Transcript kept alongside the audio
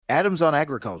Adams on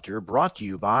Agriculture brought to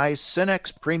you by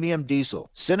Cenex Premium Diesel.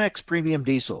 Cenex Premium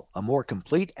Diesel, a more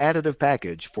complete additive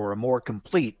package for a more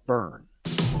complete burn.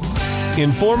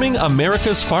 Informing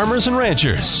America's farmers and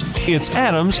ranchers, it's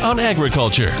Adams on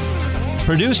Agriculture.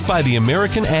 Produced by the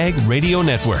American Ag Radio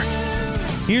Network.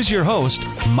 Here's your host,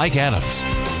 Mike Adams.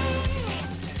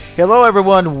 Hello,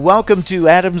 everyone. Welcome to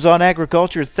Adams on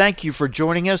Agriculture. Thank you for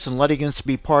joining us and letting us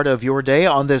be part of your day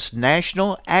on this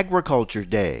National Agriculture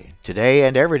Day. Today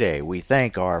and every day, we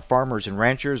thank our farmers and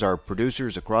ranchers, our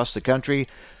producers across the country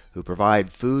who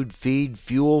provide food, feed,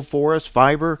 fuel for us,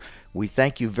 fiber. We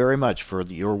thank you very much for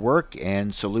your work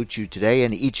and salute you today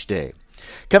and each day.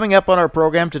 Coming up on our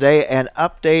program today, an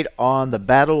update on the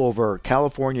battle over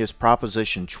California's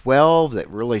Proposition 12 that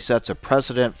really sets a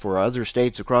precedent for other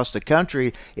states across the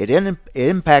country. It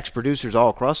impacts producers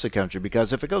all across the country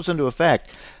because if it goes into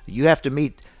effect, you have to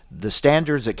meet the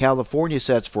standards that California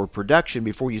sets for production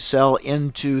before you sell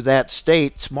into that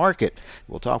state's market.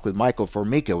 We'll talk with Michael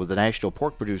Formica with the National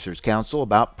Pork Producers Council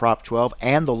about Prop 12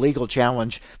 and the legal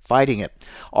challenge fighting it.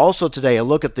 Also today, a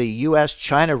look at the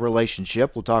U.S.-China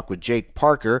relationship. We'll talk with Jake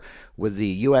Parker with the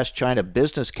U.S.-China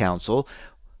Business Council.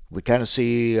 We kind of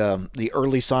see the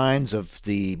early signs of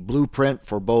the blueprint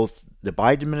for both the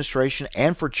Biden administration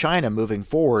and for China moving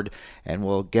forward, and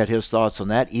we'll get his thoughts on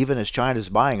that, even as China is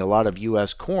buying a lot of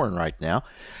U.S. corn right now.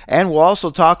 And we'll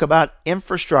also talk about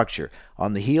infrastructure.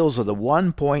 On the heels of the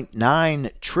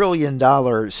 $1.9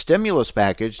 trillion stimulus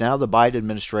package, now the Biden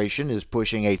administration is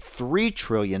pushing a $3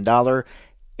 trillion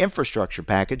infrastructure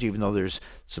package, even though there's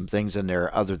some things in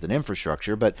there other than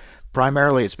infrastructure, but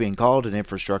primarily it's being called an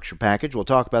infrastructure package. We'll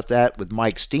talk about that with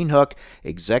Mike Steenhoek,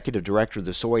 Executive Director of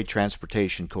the Soy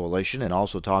Transportation Coalition, and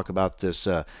also talk about this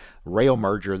rail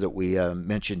merger that we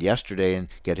mentioned yesterday and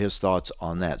get his thoughts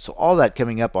on that. So all that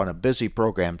coming up on a busy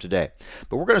program today.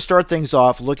 But we're going to start things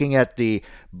off looking at the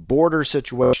border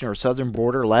situation, or southern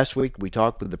border. Last week we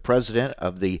talked with the president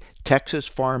of the Texas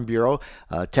Farm Bureau.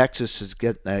 Texas is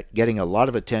getting a lot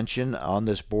of attention on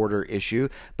this border issue,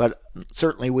 but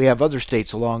certainly we have other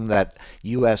states along that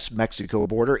U.S.-Mexico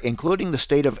border, including the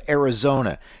state of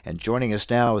Arizona. And joining us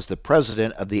now is the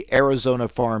president of the Arizona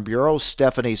Farm Bureau,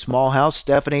 Stefanie Smallhouse.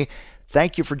 Stefanie,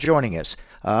 thank you for joining us.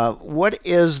 What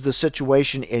is the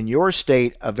situation in your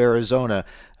state of Arizona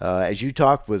as you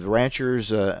talk with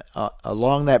ranchers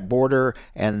along that border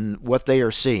and what they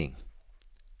are seeing?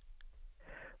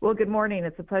 Well, good morning.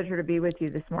 It's a pleasure to be with you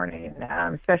this morning,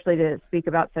 especially to speak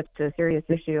about such a serious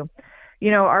issue. You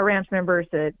know, our ranch members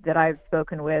that I've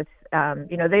spoken with,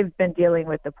 they've been dealing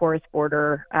with the porous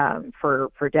border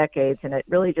for decades, and it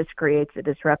really just creates a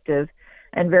disruptive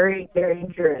and very, very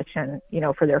dangerous,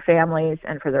 for their families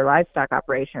and for their livestock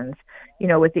operations. You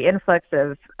know, with the influx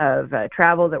of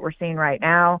travel that we're seeing right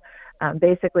now,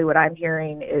 basically what I'm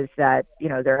hearing is that,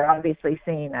 they're obviously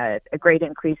seeing a great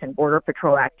increase in Border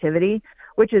Patrol activity,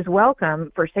 which is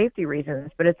welcome for safety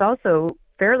reasons, but it's also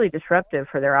fairly disruptive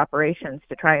for their operations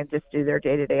to try and just do their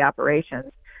day-to-day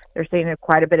operations. They're seeing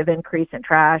quite a bit of increase in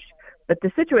trash, but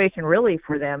the situation really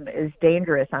for them is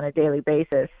dangerous on a daily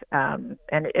basis, and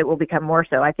it will become more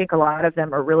so. I think a lot of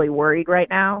them are really worried right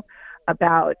now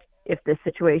about if this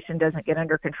situation doesn't get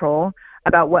under control,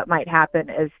 about what might happen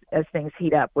as things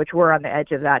heat up, which we're on the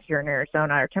edge of that here in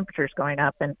Arizona. Our temperature's going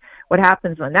up, and what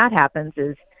happens when that happens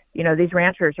is, these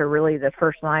ranchers are really the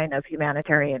first line of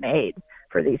humanitarian aid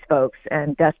for these folks,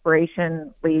 and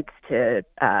desperation leads to,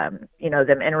 them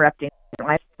interrupting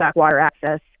livestock water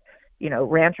access.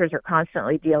 Ranchers are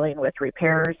constantly dealing with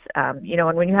repairs. And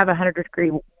when you have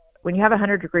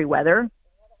 100-degree weather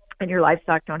and your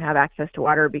livestock don't have access to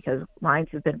water because lines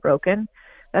have been broken,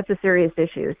 that's a serious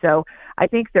issue. So I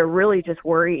think they're really just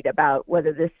worried about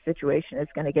whether this situation is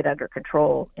going to get under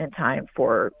control in time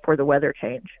for the weather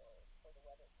change.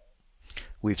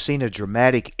 We've seen a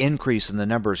dramatic increase in the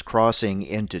numbers crossing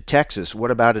into Texas.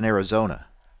 What about in Arizona?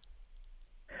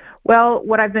 Well,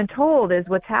 what I've been told is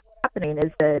what's happening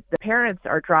is that the parents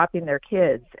are dropping their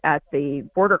kids at the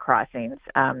border crossings.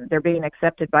 They're being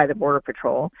accepted by the Border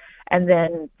Patrol. And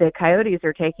then the coyotes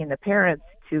are taking the parents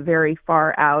to very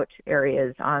far out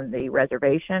areas on the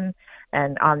reservation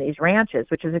and on these ranches,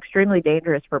 which is extremely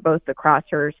dangerous for both the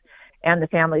crossers and the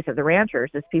families of the ranchers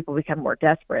as people become more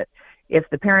desperate. If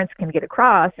the parents can get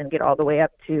across and get all the way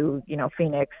up to,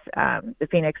 Phoenix, the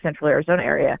Phoenix, Central Arizona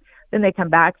area, then they come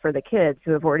back for the kids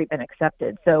who have already been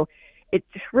accepted. So it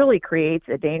just really creates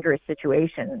a dangerous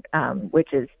situation,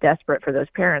 which is desperate for those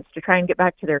parents to try and get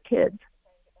back to their kids.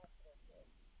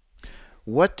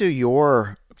 What do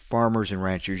your farmers and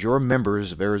ranchers, your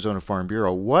members of Arizona Farm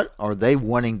Bureau, what are they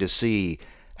wanting to see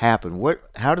happen?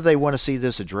 How do they want to see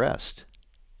this addressed?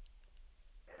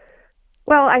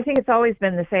 Well, I think it's always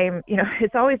been the same,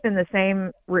 it's always been the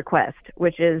same request,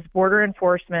 which is border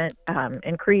enforcement,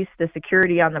 increase the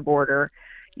security on the border.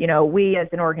 We as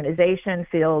an organization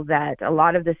feel that a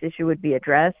lot of this issue would be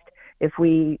addressed if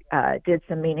we did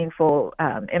some meaningful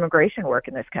immigration work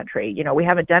in this country. We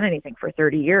haven't done anything for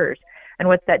 30 years. And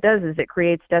what that does is it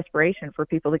creates desperation for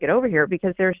people to get over here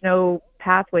because there's no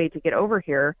pathway to get over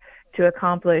here to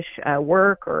accomplish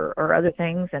work or other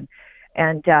things.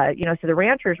 And so the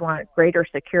ranchers want greater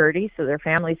security so their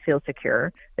families feel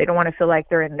secure. They don't want to feel like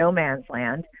they're in no man's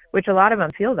land, which a lot of them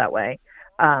feel that way.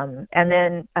 And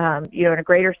then, in a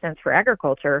greater sense for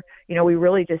agriculture, we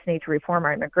really just need to reform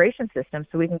our immigration system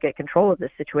so we can get control of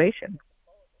this situation.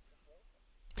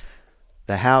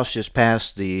 The House just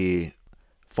passed the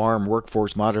Farm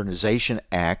Workforce Modernization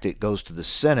Act. It goes to the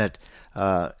Senate.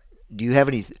 Do you have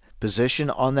any position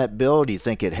on that bill? Do you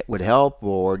think it would help,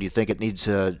 or do you think it needs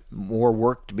more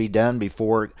work to be done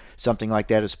before something like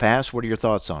that is passed? What are your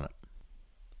thoughts on it?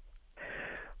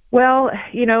 Well,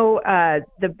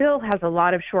 the bill has a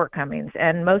lot of shortcomings,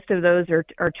 and most of those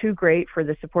are too great for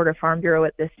the support of Farm Bureau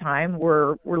at this time.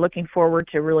 We're looking forward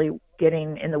to really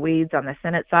getting in the weeds on the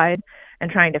Senate side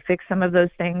and trying to fix some of those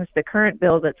things. The current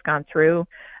bill that's gone through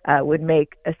would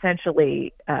make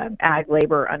essentially ag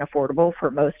labor unaffordable for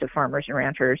most of farmers and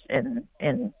ranchers in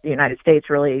the United States,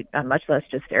 really, much less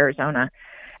just Arizona.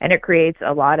 And it creates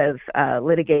a lot of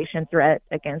litigation threat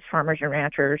against farmers and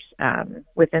ranchers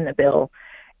within the bill.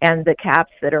 And the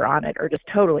caps that are on it are just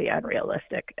totally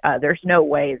unrealistic. There's no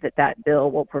way that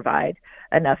bill will provide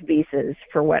enough visas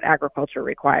for what agriculture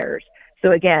requires.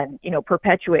 So again,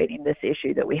 perpetuating this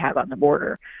issue that we have on the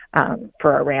border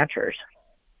for our ranchers.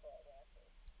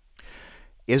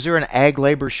 Is there an ag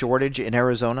labor shortage in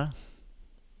Arizona?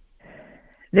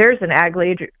 There's an ag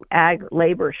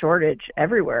labor shortage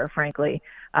everywhere, frankly.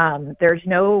 There's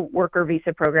no worker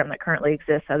visa program that currently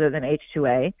exists other than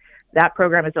H-2A. That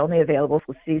program is only available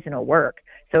for seasonal work.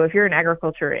 So if you're in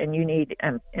agriculture and you need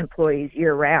employees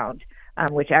year-round,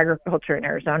 which agriculture in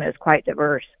Arizona is quite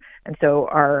diverse, and so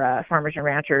our farmers and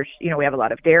ranchers, we have a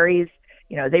lot of dairies,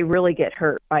 they really get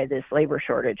hurt by this labor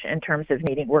shortage in terms of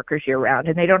needing workers year-round,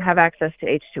 and they don't have access to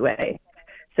H-2A.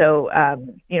 So, a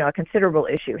considerable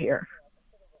issue here.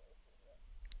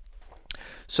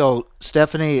 So,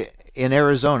 Stefanie, in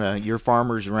Arizona, your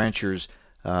farmers and ranchers,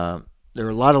 there are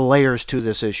a lot of layers to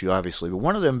this issue, obviously, but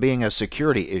one of them being a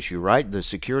security issue, right? The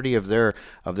security of their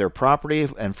property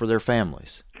and for their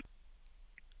families.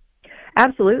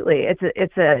 Absolutely,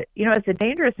 it's a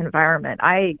dangerous environment.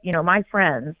 My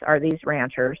friends are these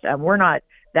ranchers. We're not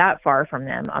that far from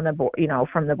them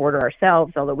from the border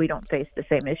ourselves, although we don't face the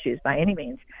same issues by any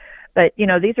means. But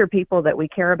these are people that we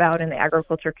care about in the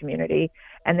agriculture community,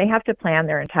 and they have to plan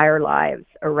their entire lives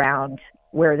around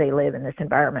where they live in this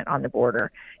environment on the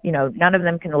border. None of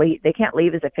them can leave. They can't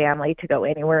leave as a family to go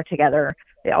anywhere together.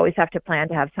 They always have to plan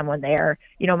to have someone there.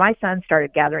 My son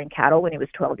started gathering cattle when he was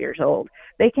 12 years old.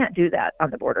 They can't do that on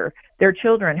the border. Their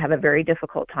children have a very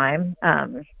difficult time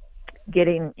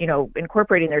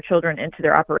incorporating their children into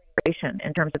their operation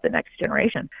in terms of the next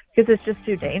generation because it's just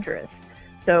too dangerous.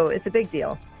 So it's a big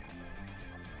deal.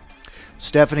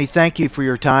 Stefanie, thank you for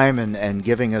your time and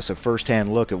giving us a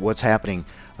firsthand look at what's happening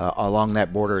along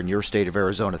that border in your state of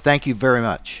Arizona. Thank you very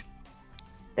much.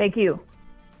 Thank you.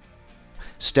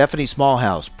 Stefanie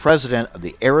Smallhouse, president of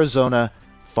the Arizona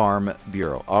Farm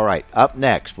Bureau. All right, up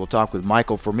next, we'll talk with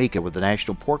Michael Formica with the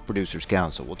National Pork Producers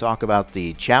Council. We'll talk about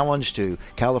the challenge to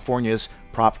California's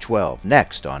Prop 12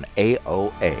 next on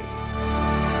AOA.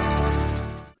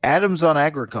 Adams on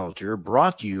Agriculture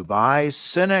brought to you by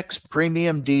Cenex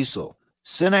Premium Diesel.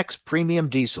 Cenex Premium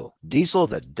Diesel, diesel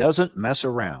that doesn't mess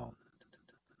around.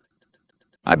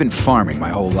 I've been farming my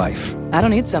whole life. I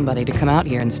don't need somebody to come out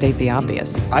here and state the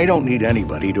obvious. I don't need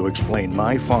anybody to explain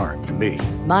my farm to me.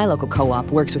 My local co-op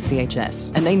works with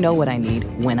CHS, and they know what I need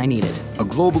when I need it. A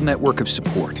global network of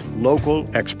support. Local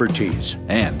expertise.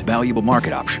 And valuable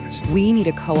market options. We need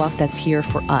a co-op that's here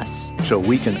for us. So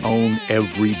we can own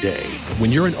every day.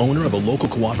 When you're an owner of a local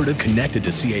cooperative connected to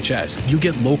CHS, you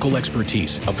get local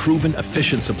expertise, a proven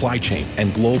efficient supply chain,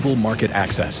 and global market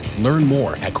access. Learn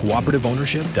more at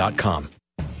cooperativeownership.com.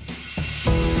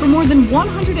 For more than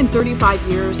 135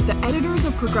 years, the editors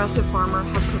of Progressive Farmer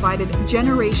have provided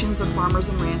generations of farmers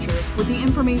and ranchers with the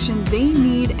information they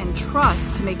need and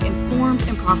trust to make informed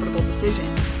and profitable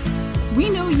decisions. We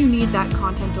know you need that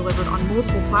content delivered on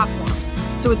multiple platforms,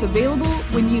 so it's available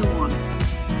when you want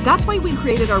it. That's why we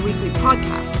created our weekly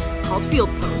podcast called Field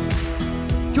Posts.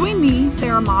 Join me,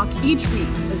 Sarah Mock, each week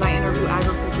as I interview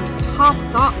agriculture's top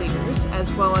thought leaders,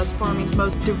 as well as farming's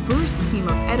most diverse team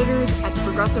of editors at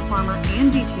Progressive Farmer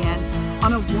and DTN,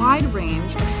 on a wide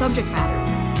range of subject matter.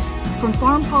 From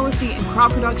farm policy and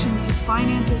crop production to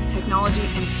finances, technology,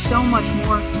 and so much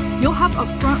more, you'll have a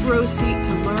front row seat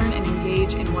to learn and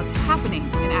engage in what's happening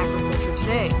in agriculture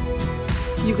today.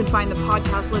 You can find the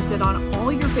podcast listed on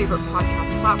all your favorite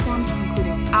podcast platforms,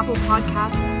 including Apple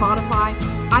Podcasts, Spotify,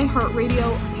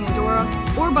 iHeartRadio, Pandora,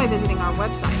 or by visiting our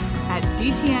website at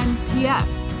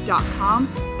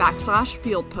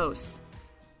dtnpf.com/field posts.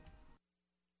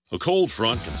 A cold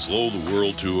front can slow the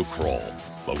world to a crawl,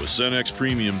 but with Cenex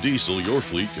Premium Diesel, your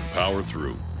fleet can power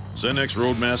through. Cenex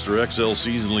Roadmaster XL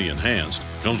Seasonally Enhanced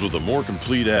comes with a more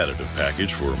complete additive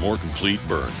package for a more complete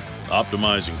burn,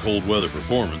 optimizing cold weather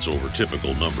performance over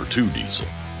typical number 2 diesel.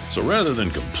 So rather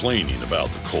than complaining about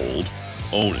the cold,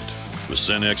 own it with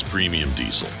Cenex Premium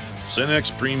Diesel.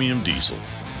 Cenex Premium Diesel.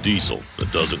 Diesel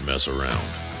that doesn't mess around.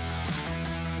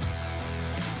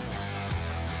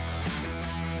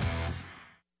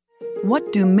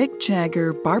 What do Mick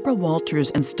Jagger, Barbara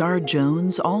Walters, and Star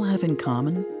Jones all have in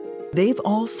common? They've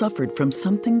all suffered from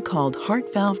something called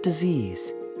heart valve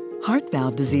disease. Heart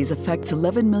valve disease affects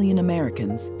 11 million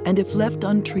Americans, and if left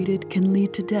untreated, can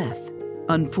lead to death.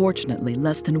 Unfortunately,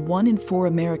 less than 1 in 4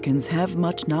 Americans have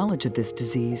much knowledge of this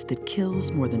disease that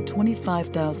kills more than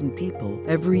 25,000 people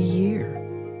every year.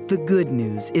 The good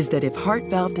news is that if heart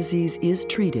valve disease is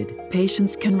treated,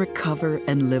 patients can recover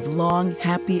and live long,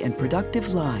 happy, and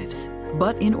productive lives.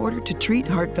 But in order to treat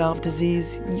heart valve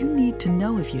disease, you need to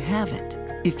know if you have it.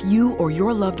 If you or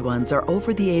your loved ones are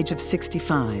over the age of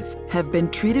 65, have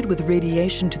been treated with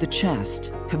radiation to the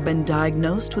chest, have been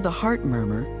diagnosed with a heart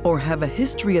murmur, or have a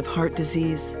history of heart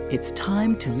disease, it's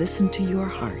time to listen to your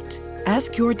heart.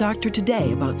 Ask your doctor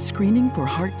today about screening for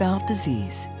heart valve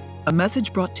disease. A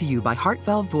message brought to you by Heart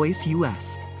Valve Voice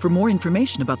US. For more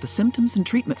information about the symptoms and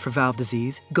treatment for valve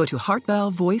disease, go to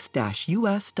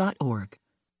heartvalvevoice-us.org.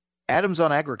 Adams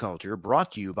on Agriculture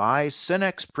brought to you by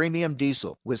Cenex Premium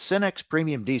Diesel. With Cenex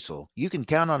Premium Diesel, you can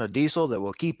count on a diesel that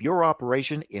will keep your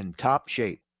operation in top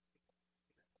shape.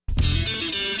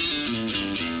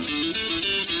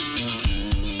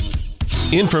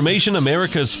 Information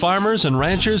America's farmers and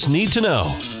ranchers need to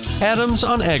know. Adams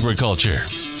on Agriculture.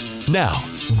 Now,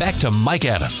 back to Mike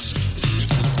Adams.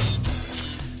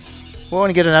 We want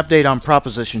to get an update on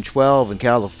Proposition 12 in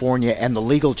California and the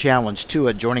legal challenge to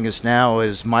it. Joining us now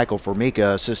is Michael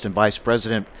Formica, Assistant Vice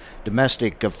President,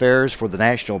 Domestic Affairs for the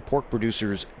National Pork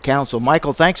Producers Council.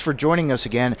 Michael, thanks for joining us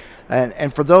again.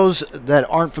 And for those that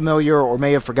aren't familiar or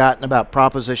may have forgotten about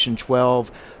Proposition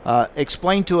 12,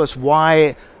 explain to us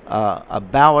why a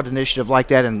ballot initiative like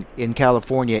that in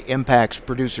California impacts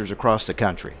producers across the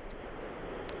country.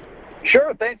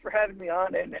 Sure, thanks for having me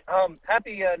on, and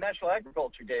happy National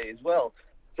Agriculture Day as well.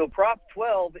 So Prop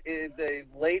 12 is the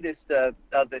latest of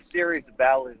the series of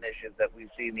ballot initiatives that we've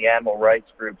seen the animal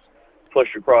rights groups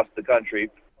push across the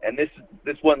country. And this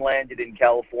one landed in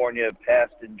California,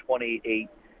 passed in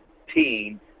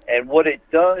 2018. And what it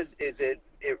does is it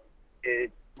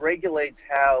regulates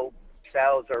how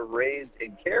sows are raised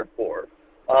and cared for.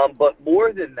 But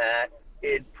more than that,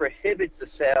 it prohibits the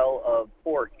sale of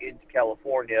pork into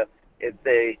California if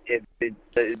it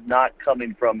is not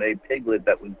coming from a piglet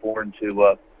that was born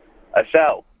to a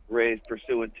sow raised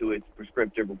pursuant to its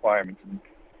prescriptive requirements. And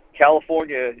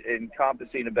California,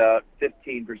 encompassing about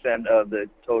 15% of the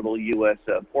total U.S.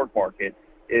 Pork market,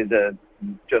 is a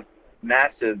just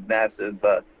massive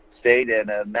state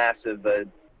and a massive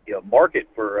market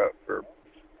for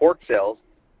pork sales.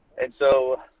 And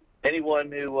so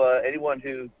anyone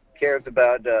who cares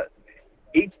about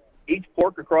each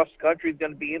pork across the country is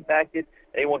going to be impacted.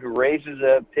 Anyone who raises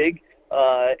a pig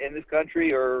in this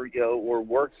country, or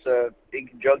works in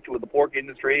conjunction with the pork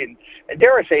industry, and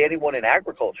dare I say anyone in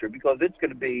agriculture, because it's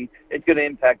going to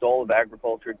impact all of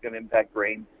agriculture. It's going to impact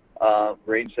grain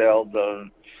sales.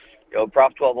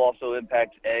 Prop 12 also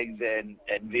impacts eggs and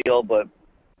veal, but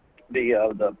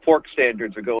the pork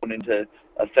standards are going into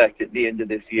effect at the end of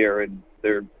this year, and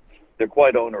they're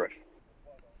quite onerous.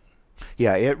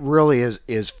 Yeah, it really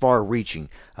is far-reaching.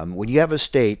 When you have a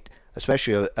state,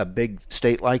 especially a big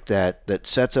state like that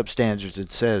sets up standards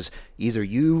that says either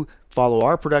you follow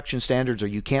our production standards or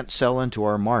you can't sell into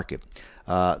our market,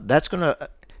 that's going to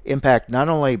impact not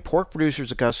only pork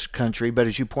producers across the country, but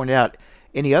as you pointed out,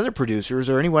 any other producers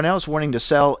or anyone else wanting to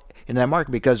sell in that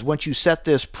market, because once you set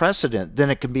this precedent,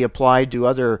 then it can be applied to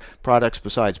other products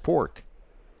besides pork.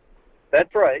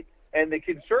 That's right. And the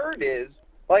concern is,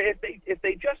 if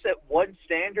they just set one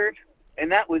standard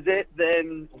and that was it,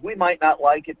 then we might not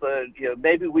like it, but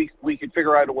maybe we could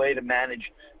figure out a way to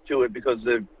manage to it because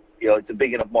it's a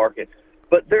big enough market.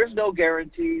 But there's no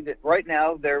guarantee that right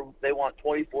now they want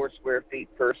 24 square feet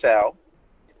per sow.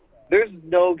 there's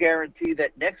no guarantee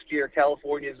that next year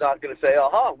California is not going to say,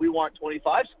 we want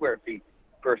 25 square feet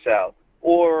per sow.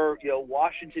 Or,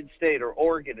 Washington State or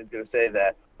Oregon is going to say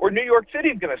that. Or New York City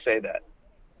is going to say that.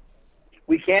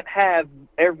 We can't have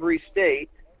every state,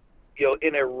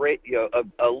 in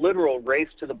a literal race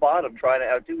to the bottom trying to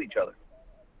outdo each other.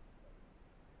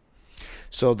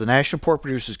 So the National Pork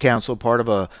Producers Council, part of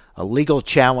a legal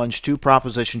challenge to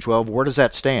Proposition 12, where does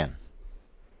that stand?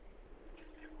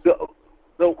 So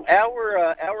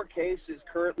our case is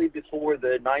currently before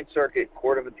the Ninth Circuit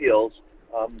Court of Appeals.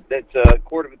 That's a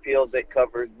Court of Appeals that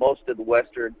covers most of the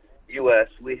western U.S.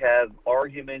 We have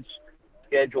arguments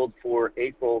scheduled for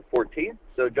April 14th,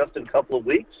 so just in a couple of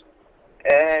weeks.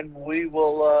 And we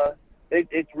will,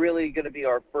 it's really going to be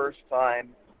our first time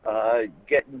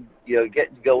getting to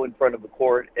go in front of the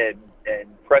court and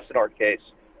pressing our case.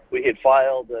 We had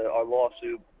filed our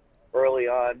lawsuit early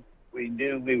on. We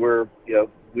knew we were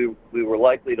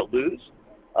likely to lose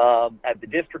at the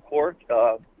district court.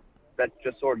 That's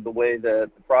just sort of the way the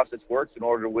process works. In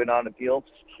order to win on appeal,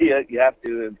 you have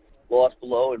to have lost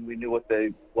below, and we knew what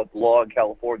the law in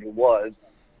California was.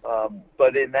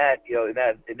 But in that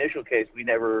initial case, we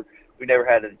never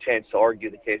had a chance to argue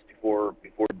the case before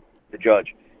the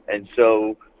judge. And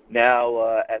so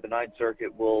now at the Ninth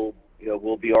Circuit, we'll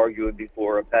be arguing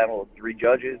before a panel of 3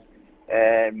 judges,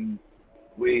 and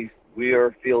we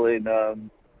are feeling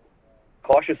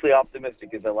cautiously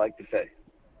optimistic, as I like to say.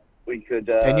 We could.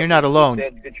 And you're not alone.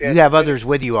 You have others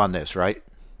with you on this, right?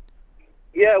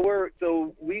 Yeah,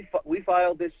 we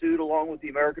filed this suit along with the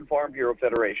American Farm Bureau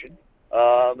Federation.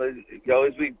 As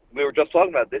we were just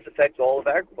talking about, this affects all of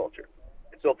agriculture.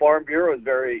 So Farm Bureau is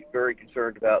very, very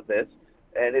concerned about this,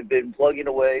 and have been plugging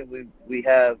away. We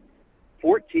have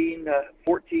 14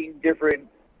 different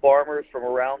farmers from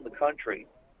around the country,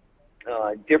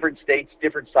 different states,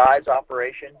 different size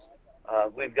operations.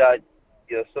 We've got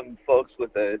some folks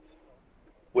with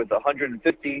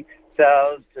 150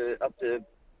 sows to up to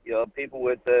people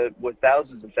with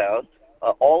thousands of sows.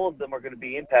 All of them are going to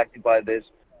be impacted by this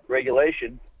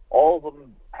regulation. All of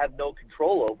them have no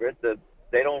control over it.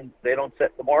 They don't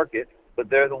set the market, but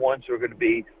they're the ones who are going to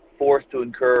be forced to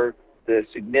incur the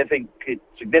significant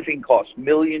costs,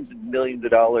 millions and millions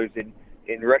of dollars in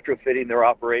retrofitting their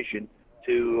operation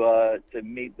to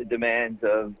meet the demands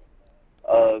of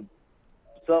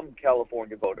some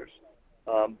California voters,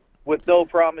 with no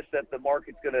promise that the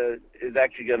market's is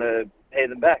actually gonna pay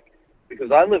them back.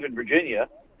 Because I live in Virginia,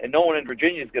 and no one in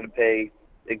Virginia is going to pay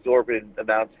exorbitant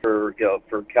amounts for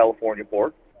California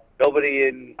pork. Nobody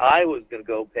in Iowa is going to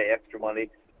go pay extra money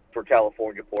for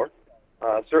California pork.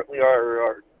 Certainly,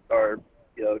 our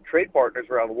trade partners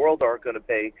around the world aren't going to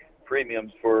pay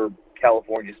premiums for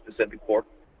California-specific pork.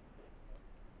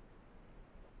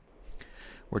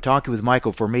 We're talking with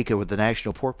Michael Formica with the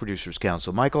National Pork Producers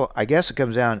Council. Michael, I guess it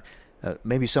comes down,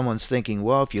 maybe someone's thinking,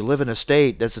 well, if you live in a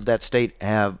state, doesn't that state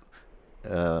have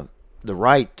the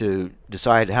right to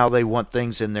decide how they want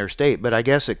things in their state? But I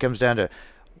guess it comes down to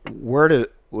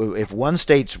if one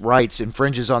state's rights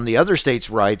infringes on the other state's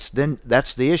rights, then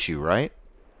that's the issue, right?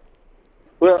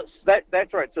 Well,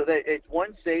 that's right. So it's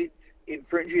one state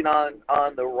infringing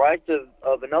on the rights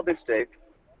of another state.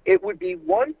 It would be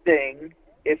one thing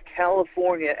if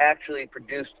California actually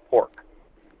produced pork.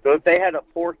 So if they had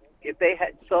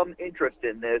some interest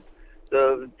in this,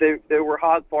 there were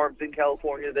hog farms in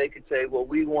California, they could say, well,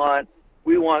 we want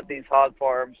these hog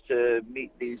farms to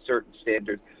meet these certain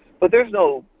standards. But there's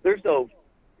no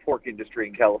pork industry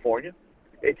in California.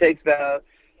 It takes about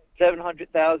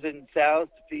 700,000 sows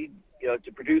to feed,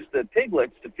 to produce the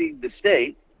piglets to feed the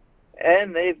state,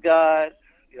 and they've got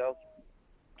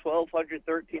 1,200,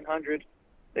 1,300,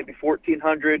 maybe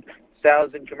 1,400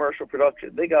 sows in commercial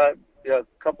production. They got a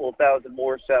couple of thousand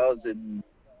more sows in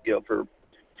for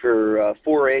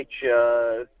 4-H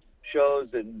shows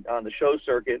and on the show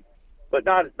circuit, but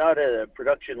not at a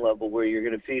production level where you're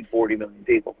going to feed 40 million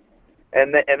people.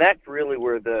 And that's really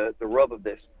where the rub of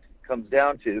this comes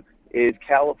down to, is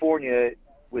California,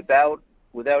 without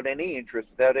any interest,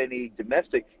 without any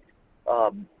domestic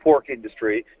pork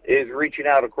industry, is reaching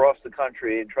out across the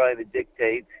country and trying to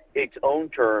dictate its own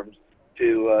terms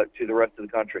to the rest of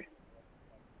the country.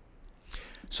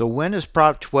 So when is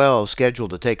Prop 12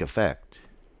 scheduled to take effect?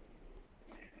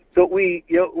 So we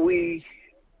actually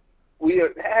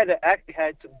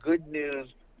had some good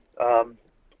news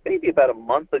maybe about a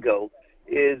month ago.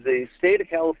 Is the state of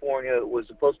California was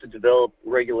supposed to develop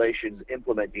regulations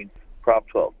implementing Prop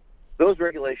 12. Those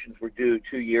regulations were due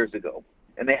 2 years ago,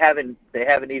 and they haven't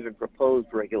even proposed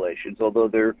regulations, although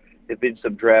there have been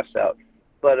some drafts out.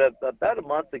 But about a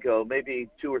month ago, maybe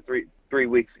 2 or 3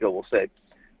 weeks ago, we'll say,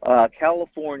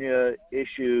 California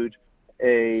issued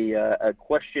a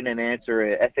question and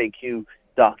answer, a FAQ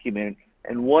document,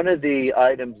 and one of the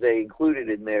items they included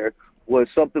in there was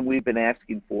something we've been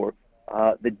asking for.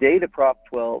 The date of Prop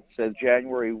 12 says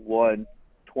January 1,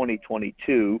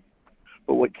 2022,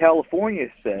 but what California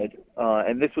said,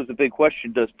 and this was a big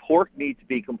question, does pork need to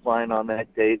be compliant on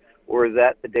that date, or is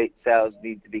that the date sows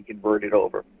need to be converted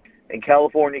over? And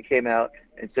California came out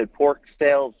and said pork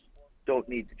sales don't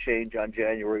need to change on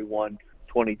January 1,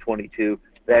 2022.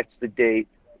 That's the date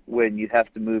when you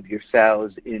have to move your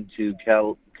sows into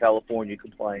California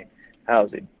compliant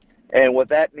housing. And what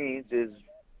that means is,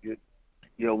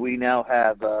 we now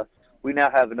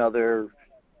have another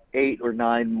 8 or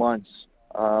 9 months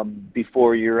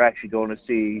before you're actually going to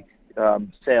see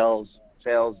sales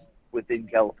within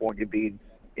California being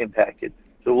impacted.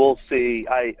 So we'll see.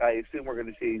 I assume we're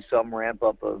going to see some ramp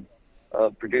up of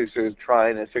producers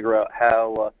trying to figure out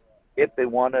how, if they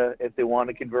want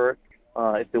to convert,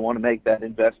 if they want to make that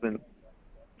investment,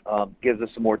 gives us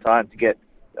some more time to get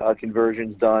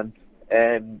conversions done,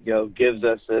 and gives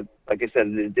us, like I said,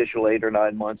 an additional 8 or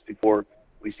 9 months before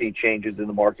we see changes in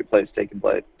the marketplace taking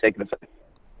effect.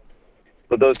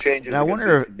 But those changes are going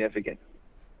to be significant.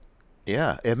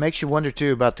 Yeah, it makes you wonder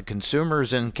too about the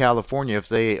consumers in California, if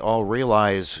they all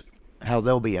realize how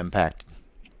they'll be impacted.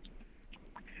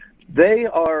 They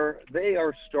are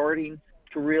starting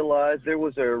to realize. There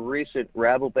was a recent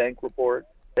Rabobank report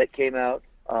that came out,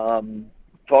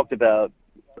 talked about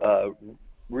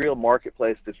real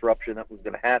marketplace disruption that was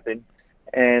going to happen,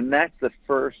 and that's the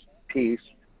first piece.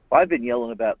 I've been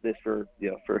yelling about this for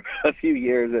a few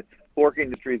years. The pork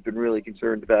industry has been really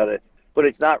concerned about it, but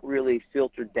it's not really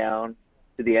filtered down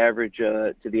to the average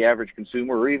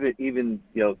consumer or even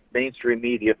mainstream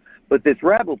media. But this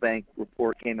Rabobank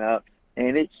report came out,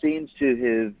 and it seems to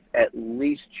have at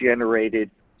least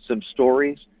generated some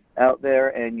stories out there,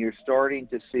 and you're starting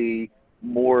to see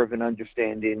more of an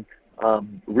understanding.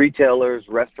 Retailers,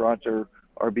 restaurants are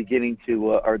beginning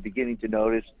to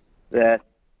notice that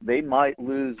they might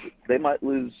lose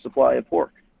supply of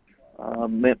pork,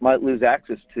 might lose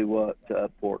access to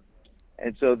pork,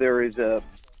 and so there is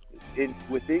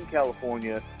within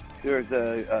California there's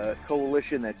a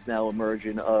coalition that's now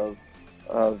emerging of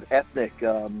ethnic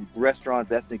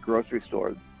restaurants, ethnic grocery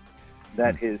stores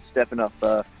that has stepping up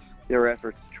their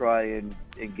efforts to try and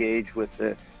engage with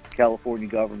the California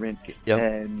government. Yep.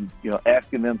 And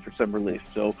asking them for some relief.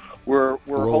 So we're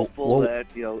hopeful that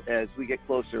as we get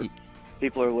closer,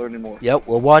 people are learning more. Yep,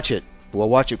 we'll watch it. We'll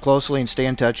watch it closely and stay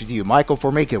in touch with you. Michael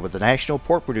Formica with the National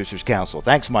Pork Producers Council.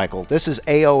 Thanks, Michael. This is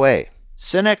AOA.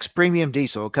 Cenex Premium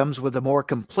Diesel comes with a more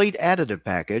complete additive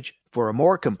package for a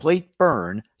more complete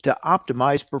burn to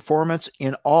optimize performance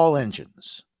in all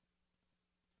engines.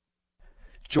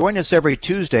 Join us every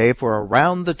Tuesday for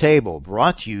Around the Table,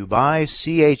 brought to you by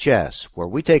CHS, where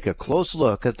we take a close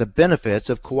look at the benefits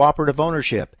of cooperative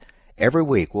ownership. Every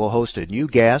week, we'll host a new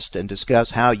guest and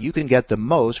discuss how you can get the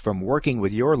most from working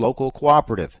with your local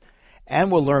cooperative.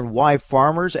 And we'll learn why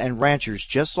farmers and ranchers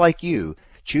just like you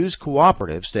choose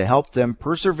cooperatives to help them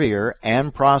persevere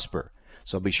and prosper.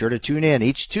 So be sure to tune in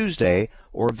each Tuesday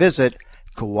or visit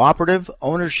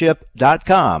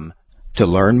cooperativeownership.com to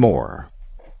learn more.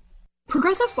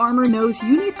 Progressive Farmer knows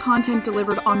you need content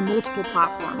delivered on multiple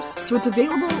platforms, so it's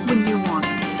available when you want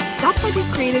it. That's why we've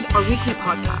created our weekly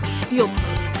podcast, Field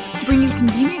Posts, to bring you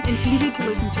convenient and easy to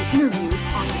listen to interviews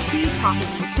on key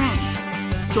topics and trends.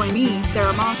 Join me,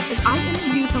 Sarah Mock, as I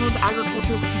interview some of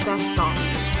agriculture's best thought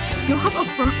leaders. You'll have a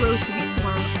front row seat to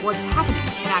learn what's happening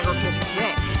in agriculture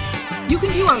today. You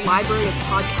can view our library of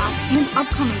podcasts and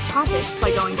upcoming topics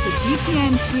by going to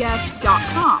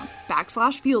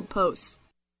dtnpf.com/field posts.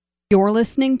 You're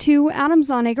listening to Adams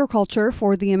on Agriculture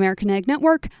for the American Ag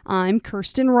Network. I'm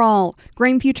Kirsten Rahl.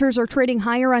 Grain futures are trading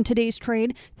higher on today's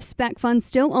trade. Spec funds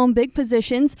still own big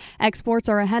positions. Exports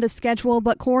are ahead of schedule,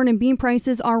 but corn and bean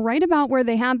prices are right about where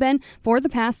they have been for the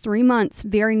past 3 months,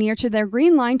 very near to their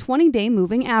green line 20-day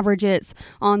moving averages.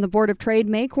 On the Board of Trade,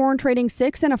 May corn trading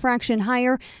 6 and a fraction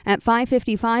higher at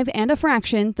 $5.55 and a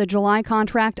fraction. The July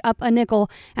contract up a nickel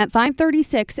at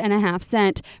 5.36 and a half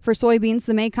cent. For soybeans,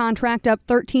 the May contract up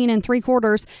 13 and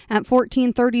 3/4 at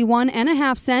 14.31 and a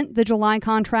half cent. The July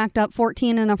contract up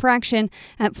 14 and a fraction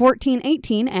at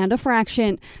 14.18 and a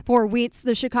fraction. For wheats,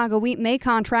 the Chicago wheat May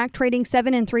contract trading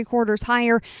 7 3/4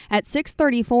 higher at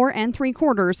 6.34 and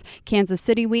 3/4. Kansas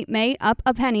City wheat May up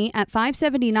a penny at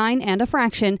 5.79 and a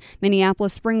fraction.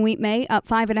 Minneapolis spring wheat May up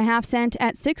 5 and a half cent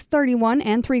at 6.31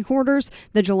 and 3/4.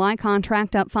 The July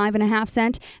contract up 5 and a half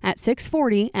cent at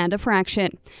 6.40 and a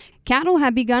fraction. Cattle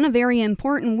have begun a very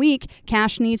important week.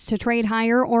 Cash needs to trade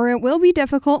higher or it will be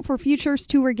difficult for futures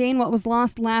to regain what was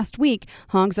lost last week.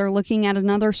 Hogs are looking at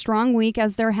another strong week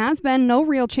as there has been no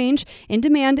real change in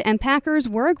demand and packers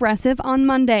were aggressive on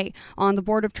Monday. On the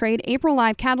Board of Trade, April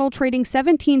live cattle trading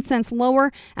 17 cents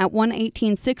lower at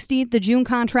 118.60. The June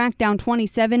contract down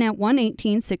 27 at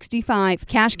 118.65.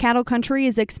 Cash cattle country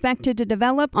is expected to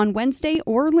develop on Wednesday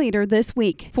or later this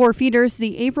week. For feeders,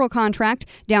 the April contract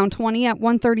down 20 at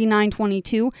 139.22.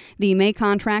 The May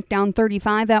contract down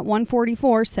 35 at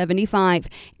 144.75.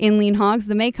 In lean hogs,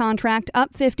 the May contract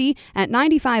up 50 at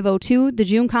 95.02. The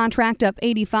June contract up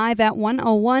 85 at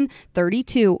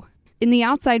 101.32. In the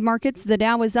outside markets, the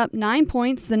Dow is up 9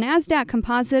 points, the Nasdaq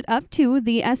Composite up 2,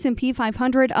 the S&P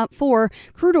 500 up 4.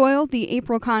 Crude oil, the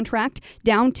April contract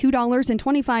down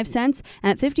 $2.25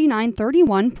 at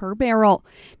 $59.31 per barrel.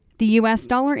 The U.S.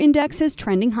 dollar index is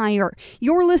trending higher.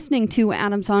 You're listening to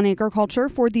Adams on Agriculture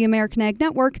for the American Ag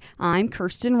Network. I'm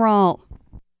Kirsten Rahl.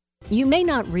 You may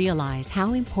not realize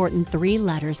how important 3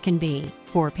 letters can be.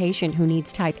 For a patient who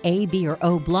needs type A, B, or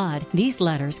O blood, these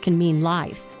letters can mean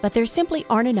life, but there simply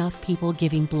aren't enough people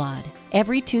giving blood.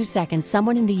 Every 2 seconds,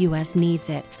 someone in the U.S. needs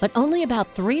it, but only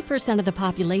about 3% of the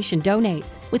population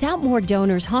donates. Without more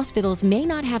donors, hospitals may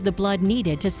not have the blood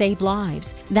needed to save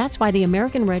lives. That's why the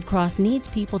American Red Cross needs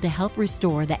people to help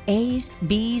restore the A's,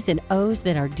 B's, and O's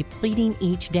that are depleting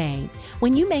each day.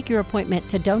 When you make your appointment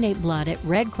to donate blood at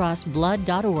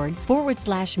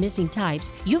redcrossblood.org/missing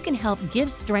types, you can help give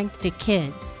strength to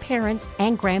kids, parents,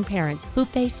 and grandparents who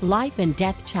face life and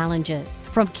death challenges.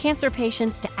 From cancer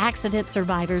patients to accident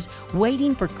survivors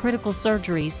waiting for critical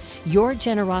surgeries, your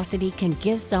generosity can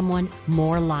give someone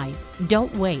more life.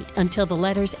 Don't wait until the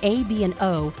letters A, B, and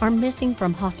O are missing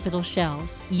from hospital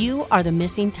shelves. You are the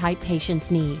missing type patients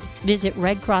need. Visit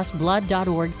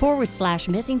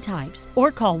redcrossblood.org/missing types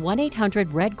or call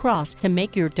 1-800-RED-CROSS to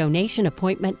make your donation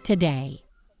appointment today.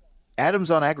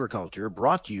 Adams on Agriculture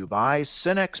brought to you by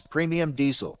Cenex Premium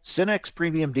Diesel. Cenex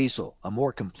Premium Diesel, a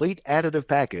more complete additive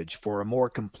package for a more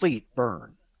complete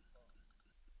burn.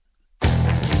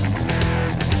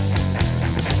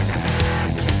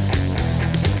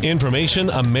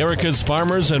 Information America's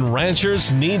farmers and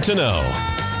ranchers need to know.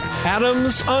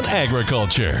 Adams on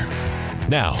Agriculture.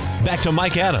 Now, back to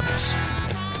Mike Adams.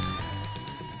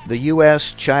 The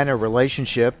U.S.-China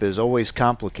relationship is always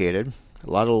complicated. A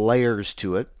lot of layers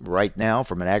to it. Right now,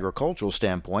 from an agricultural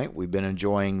standpoint, we've been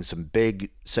enjoying some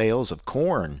big sales of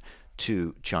corn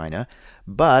to China,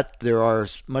 but there are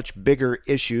much bigger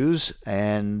issues,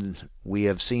 and we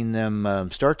have seen them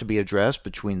start to be addressed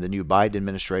between the new Biden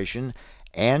administration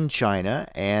and China,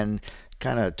 and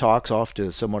kind of talks off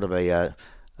to somewhat of a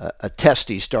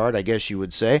testy start, I guess you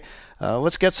would say.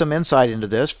 Let's get some insight into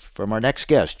this from our next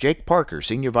guest, Jake Parker,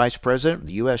 Senior Vice President of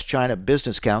the U.S.-China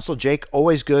Business Council. Jake,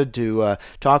 always good to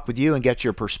talk with you and get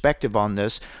your perspective on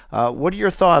this. What are your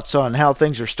thoughts on how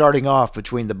things are starting off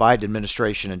between the Biden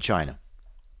administration and China?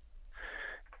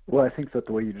 Well, I think that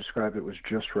the way you described it was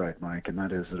just right, Mike, and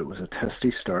that is that it was a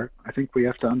testy start. I think we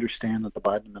have to understand that the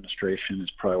Biden administration is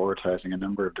prioritizing a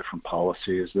number of different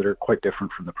policies that are quite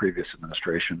different from the previous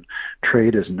administration.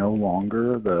 Trade is no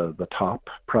longer the top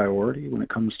priority when it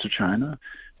comes to China,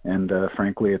 and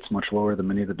frankly, it's much lower than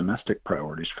many of the domestic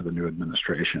priorities for the new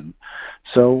administration.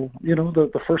 So,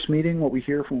 the first meeting, what we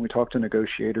hear when we talk to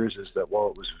negotiators is that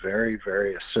while it was very,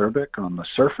 very acerbic on the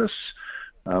surface,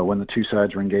 when the two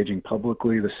sides were engaging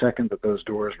publicly, the second that those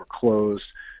doors were closed,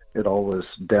 it all was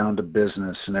down to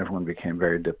business and everyone became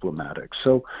very diplomatic.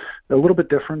 So a little bit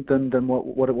different than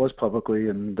what it was publicly,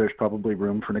 and there's probably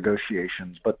room for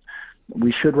negotiations. But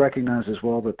we should recognize as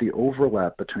well that the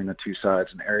overlap between the two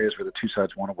sides and areas where the two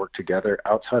sides want to work together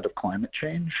outside of climate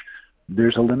change,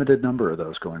 there's a limited number of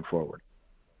those going forward.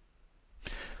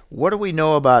 What do we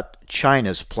know about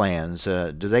China's plans?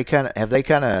 Have they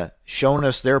kind of shown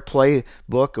us their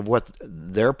playbook of what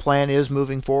their plan is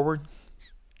moving forward?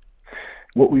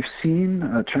 What we've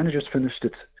seen, China just finished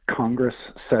its Congress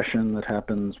session that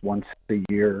happens once a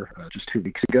year, just 2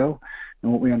 weeks ago.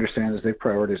 And what we understand is they've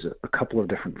prioritized a couple of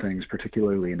different things,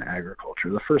 particularly in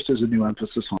agriculture. The first is a new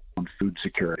emphasis on food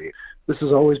security. This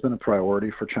has always been a priority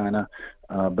for China,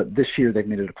 but this year they've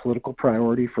made it a political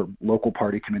priority for local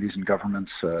party committees and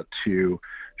governments to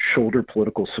shoulder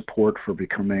political support for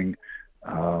becoming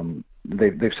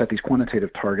they've set these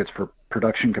quantitative targets for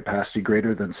production capacity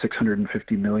greater than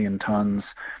 650 million tons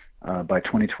by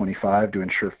 2025 to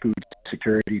ensure food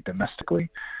security domestically.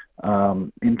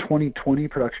 In 2020,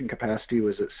 production capacity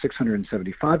was at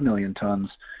 675 million tons,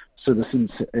 so this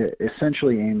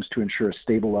essentially aims to ensure a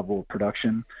stable level of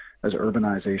production as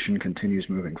urbanization continues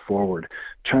moving forward.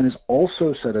 China's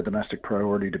also set a domestic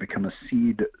priority to become a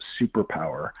seed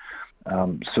superpower.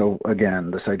 So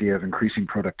again, this idea of increasing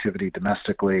productivity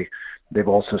domestically, they've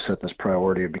also set this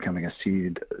priority of becoming a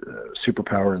seed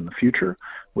superpower in the future,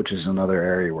 which is another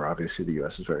area where obviously the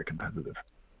U.S. is very competitive.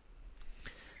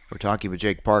 We're talking with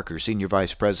Jake Parker, Senior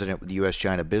Vice President with the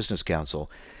U.S.-China Business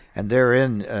Council. And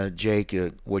therein, Jake,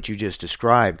 what you just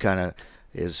described kind of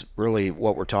is really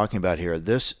what we're talking about here.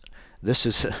 This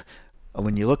is,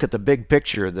 when you look at the big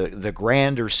picture, the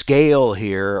grander scale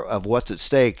here of what's at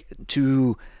stake,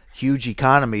 two huge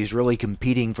economies really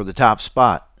competing for the top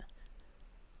spot.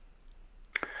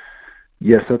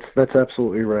 Yes, that's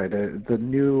absolutely right. The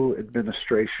new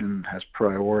administration has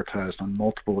prioritized on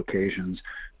multiple occasions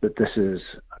that this is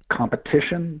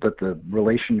competition, that the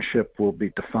relationship will be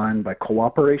defined by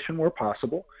cooperation where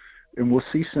possible, and we'll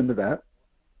cease into that,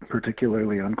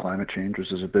 particularly on climate change,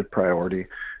 which is a big priority.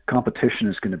 Competition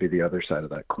is going to be the other side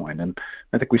of that coin. And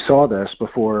I think we saw this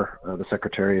before the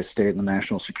Secretary of State and the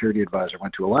National Security Advisor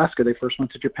went to Alaska. They first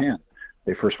went to Japan.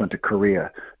 They first went to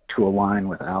Korea to align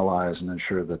with allies and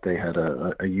ensure that they had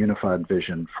a unified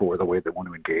vision for the way they want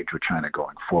to engage with China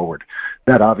going forward.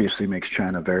 That obviously makes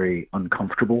China very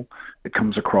uncomfortable. It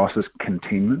comes across as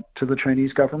containment to the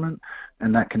Chinese government,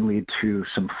 and that can lead to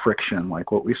some friction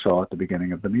like what we saw at the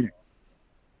beginning of the meeting.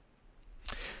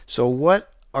 So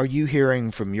what are you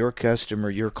hearing from your customer,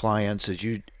 your clients, as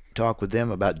you talk with them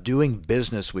about doing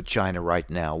business with China right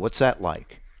now? What's that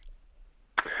like?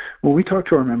 Well, we talk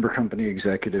to our member company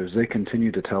executives. They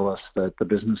continue to tell us that the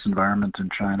business environment in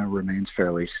China remains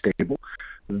fairly stable.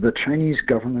 The Chinese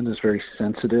government is very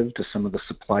sensitive to some of the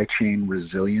supply chain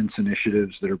resilience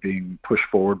initiatives that are being pushed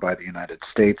forward by the United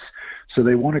States. So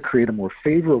they want to create a more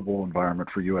favorable environment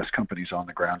for U.S. companies on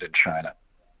the ground in China.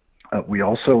 We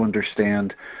also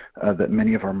understand that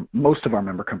most of our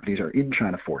member companies are in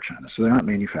China for China, so they're not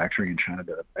manufacturing in China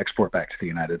to export back to the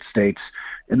United States,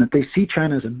 and that they see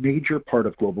China as a major part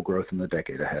of global growth in the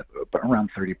decade ahead, around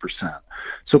 30%.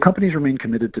 So companies remain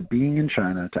committed to being in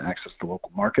China to access the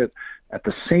local market. At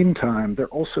the same time, they're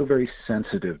also very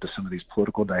sensitive to some of these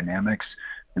political dynamics,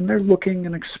 and they're looking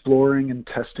and exploring and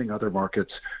testing other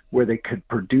markets where they could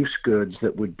produce goods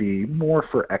that would be more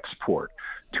for export,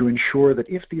 to ensure that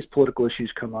if these political issues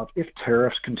come up, if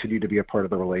tariffs continue to be a part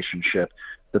of the relationship,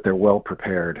 that they're well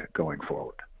prepared going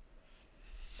forward.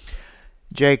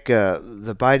 Jake,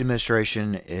 the Biden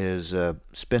administration is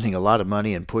spending a lot of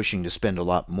money and pushing to spend a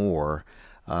lot more.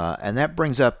 And that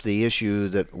brings up the issue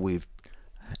that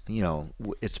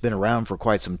it's been around for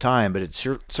quite some time, but it's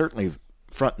certainly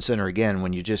front and center again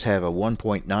when you just have a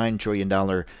 $1.9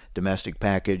 trillion domestic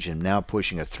package and now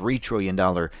pushing a $3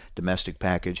 trillion domestic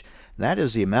package. That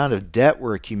is the amount of debt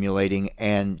we're accumulating,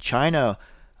 and China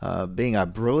being, I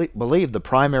believe, the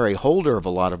primary holder of a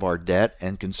lot of our debt,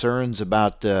 and concerns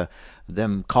about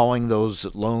them calling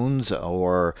those loans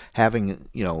or having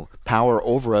power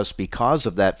over us because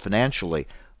of that financially.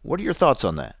 What are your thoughts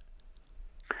on that?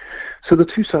 So the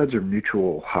two sides are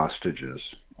mutual hostages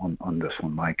on this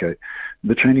one, Mike.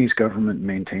 The Chinese government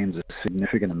maintains a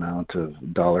significant amount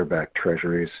of dollar-backed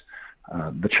treasuries.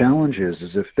 The challenge is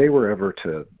if they were ever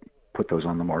to put those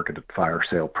on the market at fire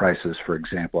sale prices, for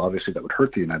example, obviously that would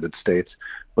hurt the United States,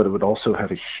 but it would also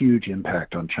have a huge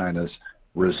impact on China's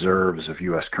reserves of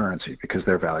U.S. currency because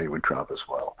their value would drop as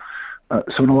well.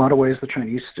 So in a lot of ways, the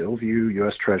Chinese still view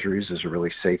U.S. treasuries as a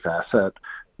really safe asset.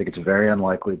 I think it's very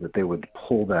unlikely that they would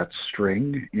pull that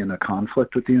string in a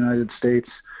conflict with the United States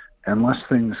unless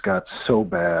things got so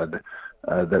bad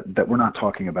that we're not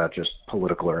talking about just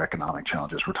political or economic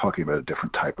challenges. We're talking about a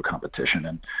different type of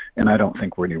competition, and I don't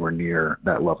think we're anywhere near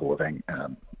that level of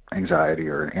anxiety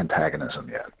or antagonism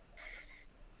yet.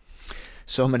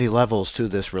 So many levels to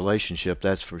this relationship,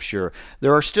 that's for sure.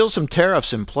 There are still some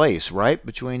tariffs in place, right,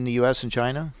 between the U.S. and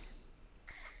China?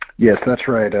 Yes, that's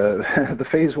right. The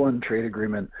Phase 1 trade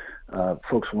agreement,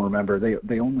 folks will remember,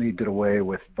 they only did away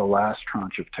with the last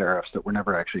tranche of tariffs that were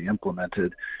never actually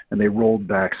implemented, and they rolled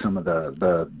back some of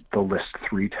the List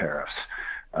 3 tariffs.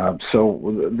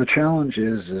 So the challenge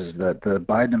is that the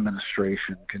Biden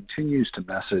administration continues to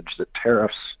message that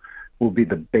tariffs will be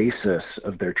the basis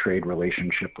of their trade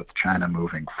relationship with China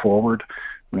moving forward.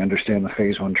 We understand the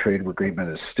Phase 1 trade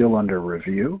agreement is still under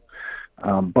review.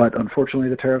 But unfortunately,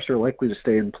 the tariffs are likely to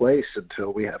stay in place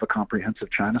until we have a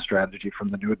comprehensive China strategy from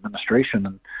the new administration,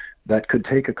 and that could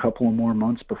take a couple of more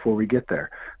months before we get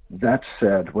there. That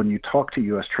said, when you talk to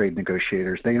U.S. trade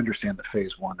negotiators, they understand that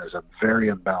Phase 1 is a very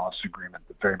unbalanced agreement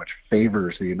that very much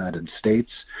favors the United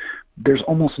States. There's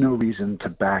almost no reason to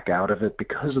back out of it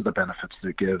because of the benefits that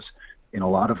it gives in a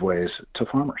lot of ways to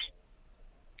farmers.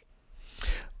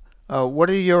 What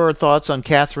are your thoughts on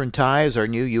Catherine Tai as our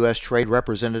new U.S. Trade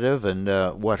Representative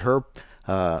and what her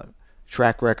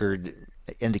track record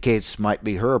indicates might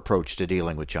be her approach to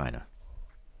dealing with China?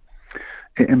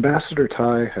 Ambassador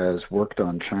Tai has worked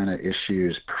on China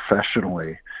issues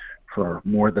professionally for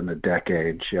more than a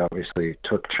decade. She obviously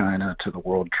took China to the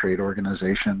World Trade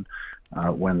Organization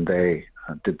when they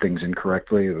did things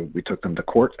incorrectly. We took them to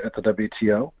court at the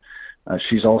WTO.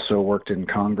 She's also worked in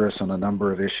Congress on a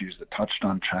number of issues that touched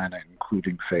on China,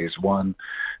 including Phase 1.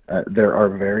 There are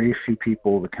very few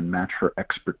people that can match her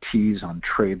expertise on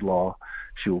trade law.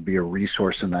 She will be a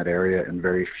resource in that area, and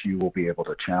very few will be able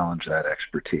to challenge that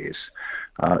expertise.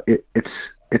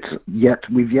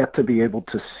 We've yet to be able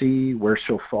to see where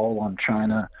she'll fall on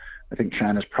China. I think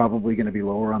China's probably going to be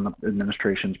lower on the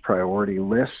administration's priority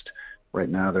list. Right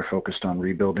now, they're focused on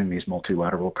rebuilding these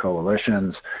multilateral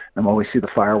coalitions. And while we see the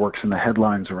fireworks and the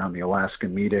headlines around the Alaska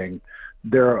meeting,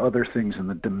 there are other things in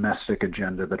the domestic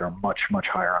agenda that are much, much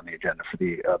higher on the agenda for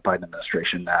the Biden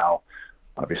administration now.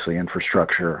 Obviously,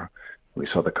 infrastructure. We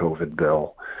saw the COVID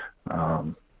bill.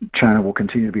 China will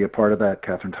continue to be a part of that.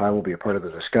 Catherine Tai will be a part of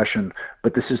the discussion.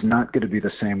 But this is not going to be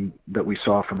the same that we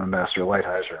saw from Ambassador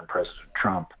Lighthizer and President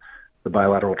Trump. The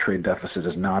bilateral trade deficit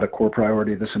is not a core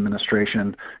priority of this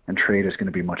administration, and trade is going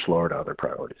to be much lower to other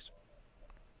priorities.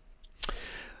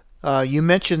 You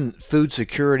mentioned food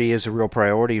security is a real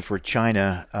priority for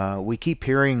China. We keep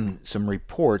hearing some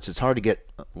reports. It's hard to get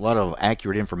a lot of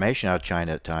accurate information out of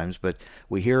China at times, but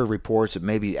we hear reports that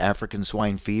maybe African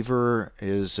swine fever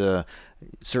is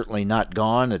certainly not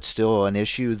gone. It's still an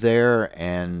issue there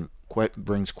and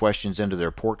brings questions into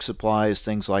their pork supplies,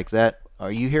 things like that.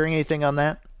 Are you hearing anything on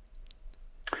that?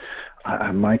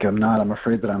 Mike, I'm not. I'm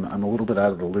afraid that I'm a little bit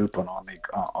out of the loop on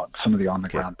some of the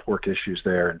on-the-ground pork issues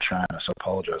there in China, so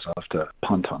apologize. I'll have to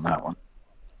punt on that one.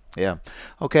 Yeah.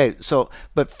 Okay. So,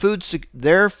 but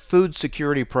their food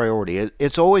security priority,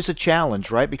 it's always a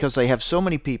challenge, right? Because they have so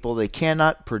many people, they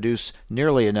cannot produce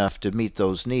nearly enough to meet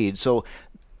those needs. So,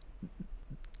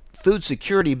 food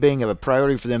security being a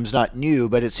priority for them is not new,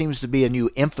 but it seems to be a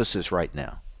new emphasis right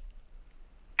now.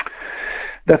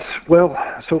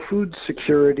 So food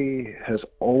security has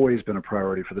always been a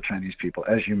priority for the Chinese people.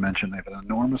 As you mentioned, they have an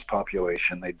enormous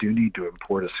population. They do need to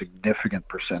import a significant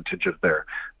percentage of their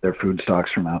food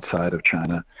stocks from outside of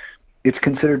China. It's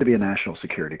considered to be a national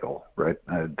security goal, right?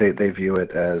 They view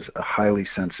it as a highly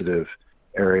sensitive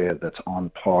area that's on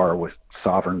par with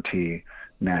sovereignty,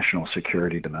 national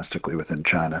security domestically within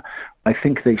China. I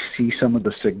think they see some of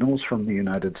the signals from the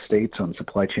United States on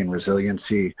supply chain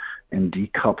resiliency and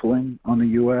decoupling on the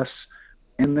U.S.,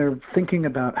 and they're thinking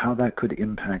about how that could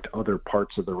impact other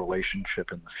parts of the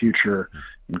relationship in the future,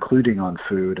 including on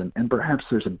food, and perhaps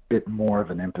there's a bit more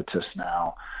of an impetus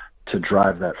now to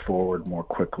drive that forward more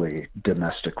quickly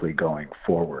domestically going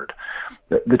forward.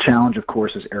 The challenge, of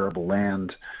course, is arable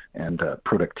land and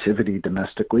productivity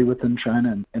domestically within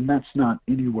China, and that's not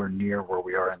anywhere near where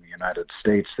we are in the United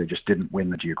States. They just didn't win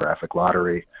the geographic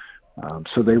lottery.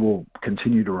 So they will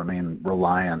continue to remain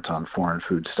reliant on foreign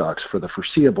food stocks for the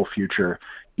foreseeable future,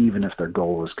 even if their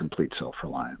goal is complete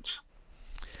self-reliance.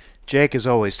 Jake, as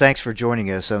always, thanks for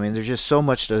joining us. I mean, there's just so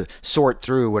much to sort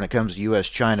through when it comes to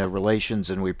U.S.-China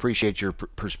relations, and we appreciate your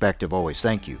perspective always.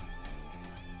 Thank you.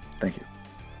 Thank you.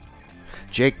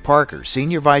 Jake Parker,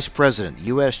 Senior Vice President,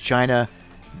 U.S.-China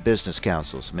Business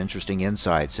Council. Some interesting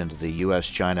insights into the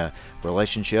U.S.-China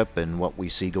relationship and what we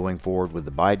see going forward with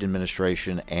the Biden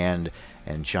administration and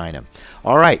China.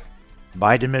 All right,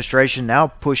 Biden administration now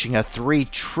pushing a $3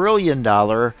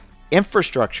 trillion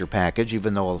infrastructure package,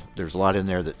 even though there's a lot in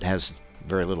there that has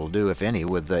very little to do, if any,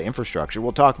 with the infrastructure.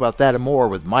 We'll talk about that and more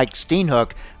with Mike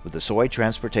Steenhoek with the Soy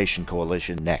Transportation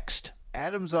Coalition next.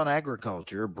 Adams on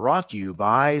Agriculture brought to you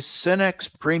by Cenex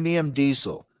Premium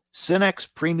Diesel. Cenex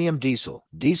Premium Diesel,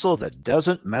 diesel that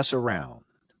doesn't mess around.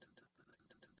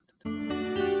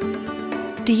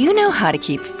 Do you know how to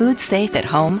keep food safe at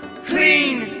home?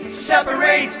 Clean,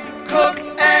 separate, cook,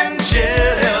 and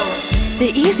chill.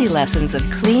 The easy lessons of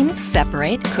clean,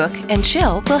 separate, cook, and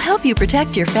chill will help you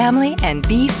protect your family and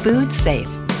be food safe.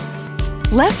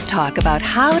 Let's talk about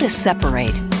how to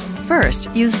separate.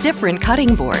 First, use different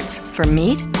cutting boards for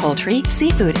meat, poultry,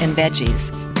 seafood, and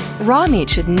veggies. Raw meat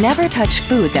should never touch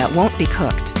food that won't be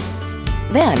cooked.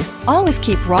 Then, always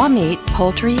keep raw meat,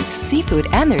 poultry, seafood,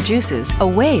 and their juices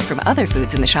away from other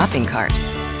foods in the shopping cart.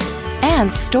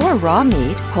 And store raw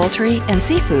meat, poultry, and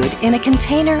seafood in a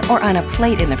container or on a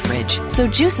plate in the fridge so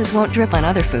juices won't drip on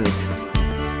other foods.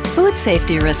 Food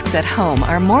safety risks at home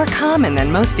are more common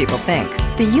than most people think.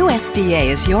 The USDA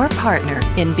is your partner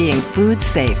in being food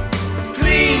safe.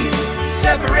 Clean,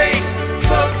 separate,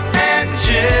 cook, and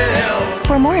chill.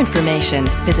 For more information,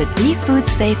 visit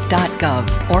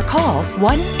befoodsafe.gov or call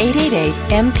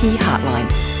 1-888-MP-HOTLINE.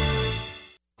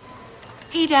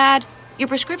 Hey, Dad, your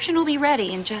prescription will be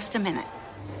ready in just a minute.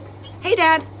 Hey,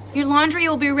 Dad, your laundry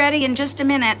will be ready in just a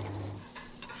minute.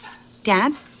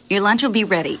 Dad, your lunch will be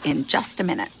ready in just a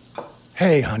minute.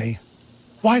 Hey, honey,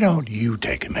 why don't you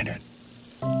take a minute?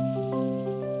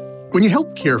 When you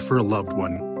help care for a loved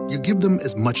one, you give them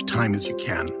as much time as you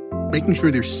can, making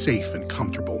sure they're safe and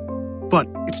comfortable. But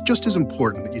it's just as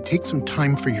important that you take some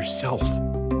time for yourself.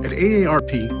 At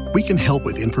AARP, we can help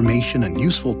with information and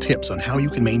useful tips on how you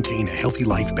can maintain a healthy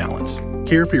life balance,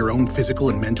 care for your own physical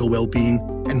and mental well-being,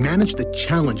 and manage the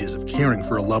challenges of caring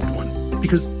for a loved one.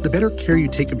 Because the better care you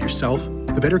take of yourself,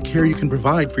 the better care you can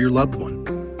provide for your loved one.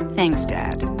 Thanks,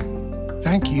 Dad.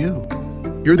 Thank you.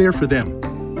 You're there for them.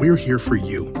 We're here for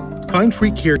you. Find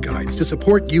free care guides to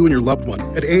support you and your loved one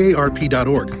at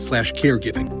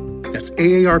aarp.org/caregiving. That's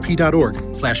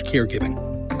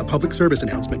aarp.org/caregiving. A public service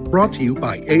announcement brought to you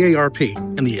by AARP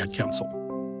and the Ad Council.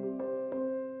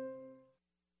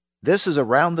 This is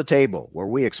Around the Table, where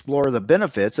we explore the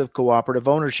benefits of cooperative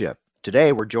ownership.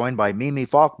 Today, we're joined by Mimi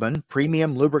Falkman,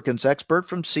 premium lubricants expert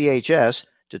from CHS,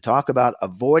 to talk about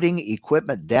avoiding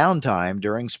equipment downtime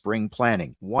during spring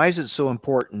planning. Why is it so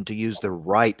important to use the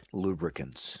right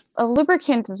lubricants? A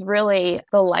lubricant is really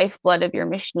the lifeblood of your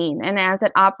machine. And as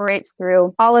it operates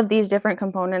through all of these different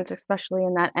components, especially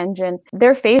in that engine,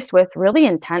 they're faced with really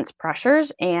intense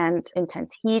pressures and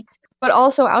intense heat, but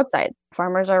also outside.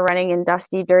 Farmers are running in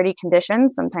dusty, dirty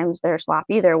conditions. Sometimes they're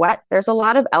sloppy, they're wet. There's a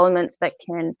lot of elements that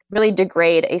can really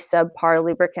degrade a subpar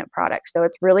lubricant product. So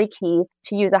it's really key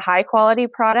to use a high quality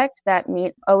product that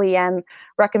meet OEM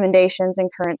recommendations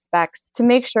and current specs to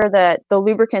make sure that the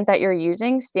lubricant that you're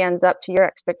using stands up to your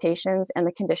expectations and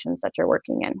the conditions that you're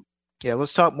working in. Yeah,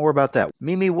 let's talk more about that.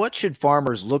 Mimi, what should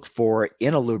farmers look for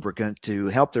in a lubricant to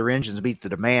help their engines meet the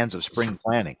demands of spring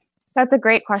planning? That's a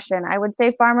great question. I would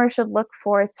say farmers should look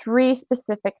for three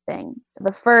specific things.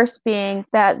 The first being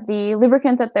that the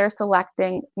lubricant that they're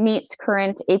selecting meets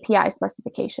current API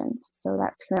specifications. So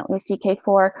that's currently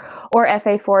CK4 or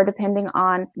FA4, depending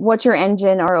on what your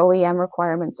engine or OEM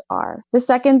requirements are. The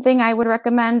second thing I would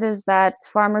recommend is that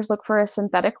farmers look for a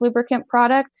synthetic lubricant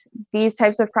product. These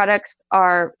types of products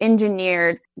are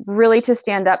engineered really to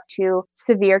stand up to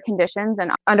severe conditions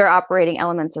and under operating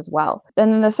elements as well.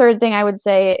 Then the third thing I would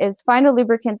say is find a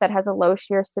lubricant that has a low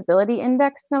shear stability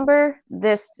index number.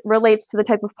 This relates to the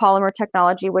type of polymer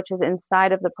technology which is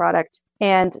inside of the product,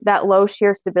 and that low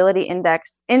shear stability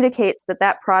index indicates that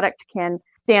that product can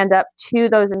stand up to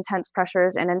those intense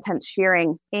pressures and intense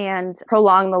shearing and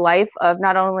prolong the life of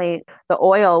not only the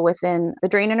oil within the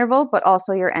drain interval, but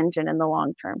also your engine in the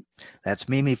long term. That's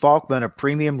Mimi Falkman, a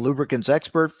premium lubricants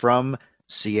expert from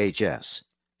CHS.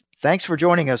 Thanks for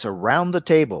joining us around the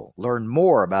table. Learn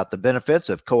more about the benefits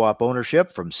of co-op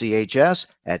ownership from CHS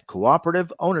at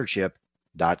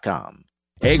cooperativeownership.com.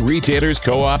 Ag retailers,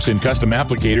 co-ops, and custom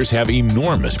applicators have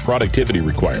enormous productivity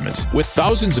requirements. With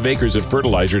thousands of acres of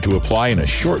fertilizer to apply in a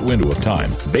short window of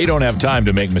time, they don't have time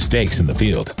to make mistakes in the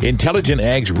field. Intelligent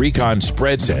Ag's Recon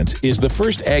Spread Sense is the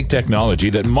first ag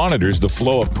technology that monitors the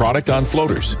flow of product on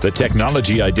floaters. The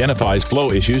technology identifies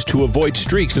flow issues to avoid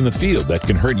streaks in the field that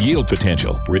can hurt yield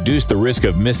potential. Reduce the risk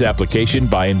of misapplication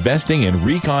by investing in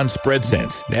Recon Spread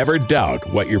Sense. Never doubt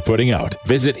what you're putting out.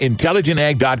 Visit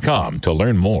intelligentag.com to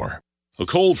learn more. A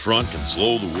cold front can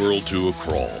slow the world to a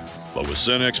crawl, but with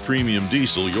Cenex Premium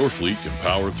Diesel, your fleet can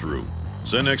power through.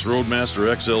 Cenex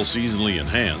Roadmaster XL Seasonally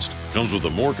Enhanced comes with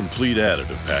a more complete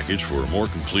additive package for a more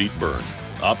complete burn,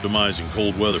 optimizing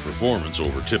cold weather performance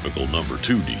over typical number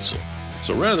 2 diesel.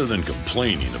 So rather than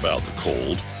complaining about the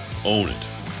cold, own it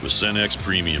with Cenex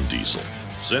Premium Diesel.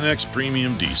 Cenex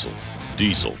Premium Diesel.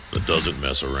 Diesel that doesn't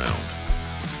mess around.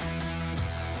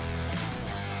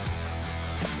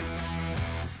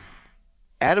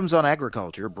 Adams on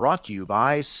Agriculture brought to you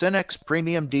by Cenex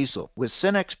Premium Diesel. With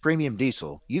Cenex Premium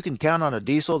Diesel, you can count on a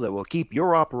diesel that will keep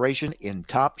your operation in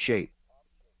top shape.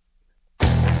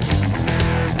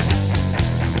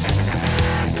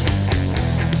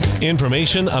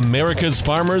 Information America's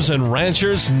farmers and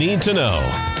ranchers need to know.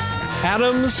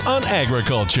 Adams on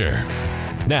Agriculture.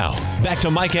 Now, back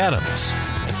to Mike Adams.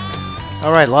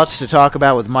 All right, lots to talk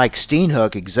about with Mike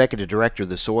Steenhoek, Executive Director of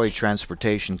the Soy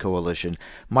Transportation Coalition.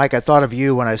 Mike, I thought of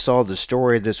you when I saw the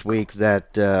story this week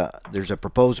that there's a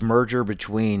proposed merger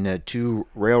between two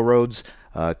railroads,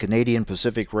 Canadian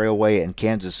Pacific Railway and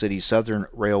Kansas City Southern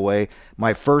Railway.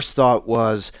 My first thought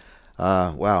was,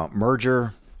 wow,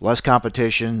 merger, less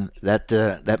competition,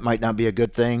 that might not be a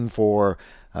good thing for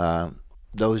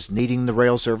those needing the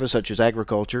rail service, such as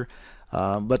agriculture.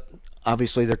 But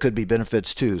obviously there could be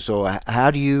benefits too. So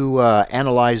how do you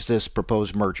analyze this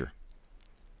proposed merger?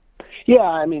 Yeah,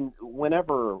 I mean,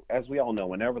 as we all know,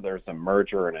 whenever there's a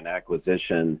merger and an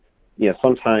acquisition,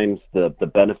 sometimes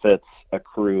the benefits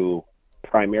accrue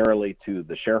primarily to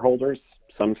the shareholders,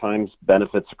 sometimes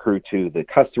benefits accrue to the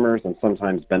customers, and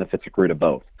sometimes benefits accrue to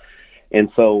both. And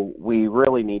so we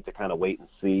really need to kind of wait and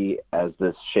see as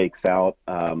this shakes out.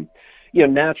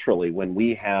 Naturally, when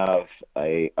we have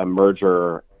a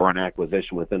merger or an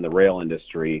acquisition within the rail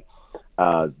industry,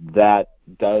 that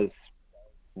does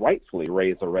rightfully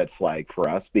raise a red flag for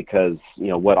us because,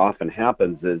 what often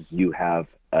happens is you have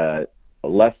a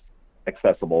less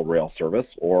accessible rail service,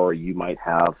 or you might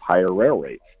have higher rail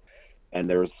rates. And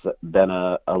there's been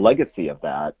a legacy of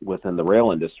that within the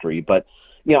rail industry. But,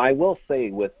 I will say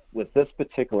with this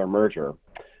particular merger,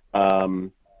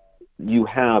 you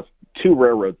have two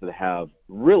railroads that have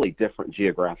really different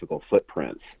geographical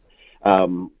footprints.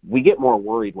 We get more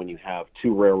worried when you have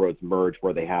two railroads merge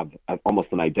where they have almost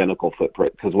an identical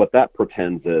footprint, because what that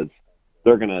pretends is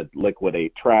they're going to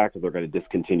liquidate track or they're going to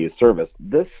discontinue service.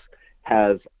 This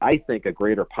has, I think, a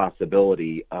greater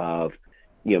possibility of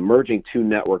merging two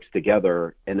networks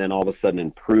together and then all of a sudden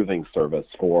improving service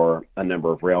for a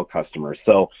number of rail customers.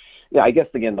 So, I guess,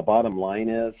 again, the bottom line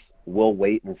is we'll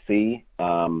wait and see.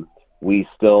 We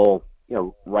still,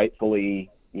 rightfully,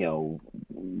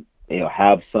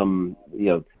 have some,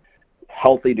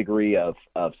 healthy degree of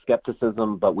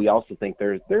skepticism, but we also think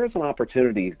there is an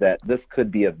opportunity that this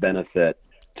could be of benefit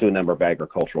to a number of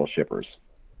agricultural shippers.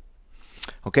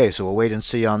 Okay, so we'll wait and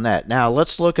see on that. Now,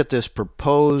 let's look at this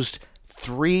proposed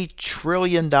 $3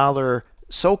 trillion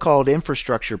so-called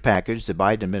infrastructure package the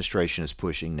Biden administration is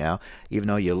pushing now. Even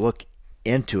though you look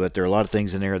into it, there are a lot of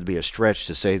things in there that'd be a stretch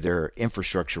to say they're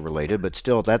infrastructure related, but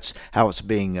still, that's how it's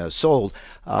being sold.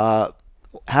 What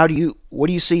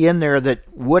do you see in there that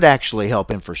would actually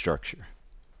help infrastructure?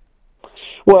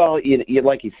 Well,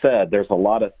 like you said, there's a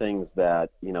lot of things that,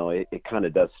 it kind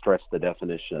of does stretch the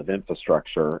definition of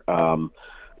infrastructure.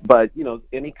 But,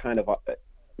 any kind of,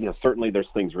 certainly there's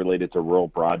things related to rural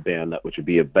broadband that which would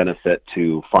be of benefit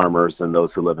to farmers and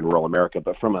those who live in rural America.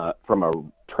 But from a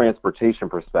transportation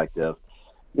perspective,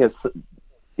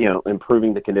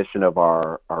 improving the condition of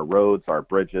our roads, our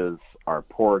bridges, our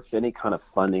ports, any kind of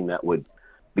funding that would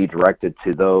be directed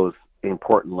to those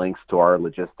important links to our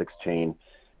logistics chain.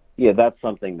 Yeah, that's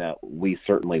something that we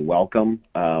certainly welcome.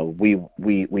 We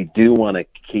do want to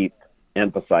keep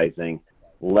emphasizing,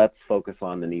 let's focus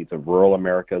on the needs of rural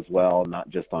America as well, not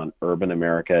just on urban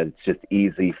America. It's just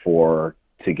easy to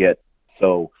get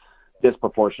so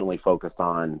disproportionately focused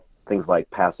on things like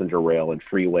passenger rail and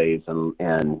freeways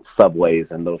and subways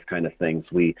and those kind of things.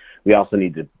 We also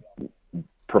need to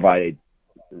provide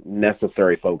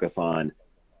necessary focus on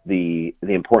the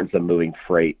importance of moving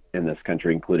freight in this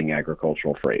country, including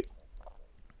agricultural freight.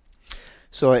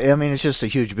 So, I mean, it's just a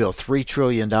huge bill, $3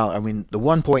 trillion. I mean, the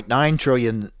 $1.9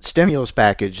 trillion stimulus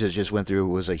package that just went through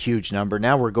was a huge number.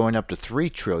 Now we're going up to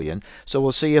 $3 trillion. So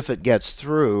we'll see if it gets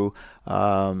through.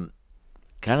 Kind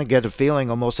of get a feeling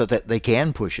almost that they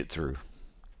can push it through.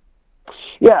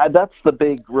 Yeah, that's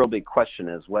the real big question,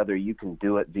 is whether you can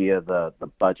do it via the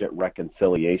budget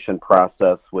reconciliation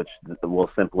process, which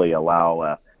will simply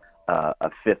allow a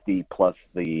 50 plus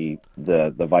the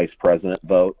vice president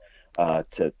vote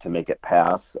to make it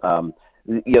pass.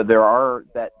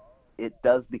 It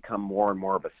does become more and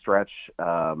more of a stretch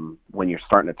when you're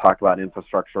starting to talk about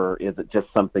infrastructure. Is it just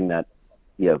something that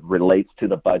relates to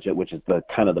the budget, which is the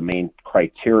kind of the main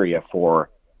criteria for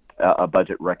the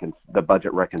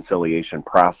budget reconciliation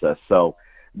process? So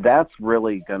that's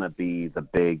really going to be the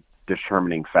big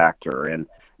determining factor. And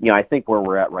I think where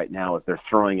we're at right now is they're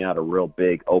throwing out a real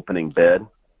big opening bid,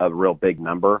 a real big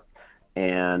number.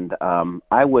 And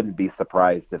I wouldn't be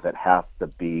surprised if it has to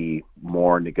be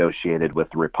more negotiated with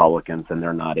the Republicans and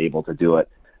they're not able to do it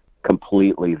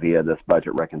completely via this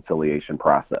budget reconciliation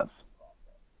process.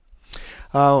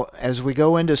 As we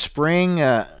go into spring,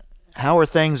 how are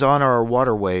things on our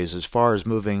waterways as far as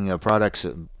moving products,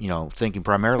 thinking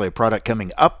primarily a product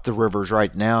coming up the rivers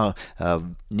right now,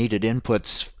 needed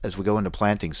inputs as we go into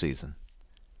planting season?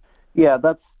 Yeah,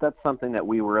 that's something that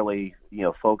we really,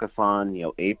 focus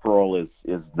on. April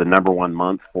is the number one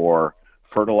month for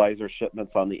fertilizer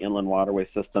shipments on the inland waterway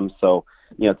system. So,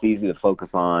 it's easy to focus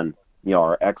on,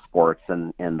 our exports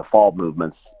and the fall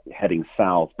movements heading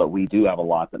south, but we do have a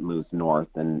lot that moves north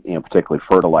and, particularly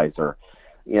fertilizer.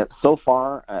 So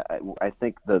far, I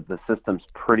think the system's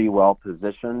pretty well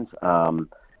positioned.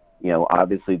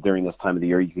 Obviously during this time of the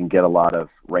year, you can get a lot of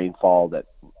rainfall that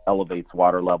elevates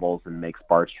water levels and makes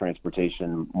barge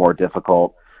transportation more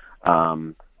difficult.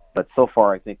 But so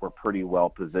far, I think we're pretty well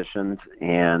positioned,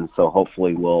 and so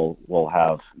hopefully we'll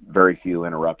have very few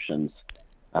interruptions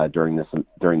during this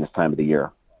time of the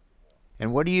year.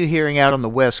 And what are you hearing out on the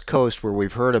West Coast, where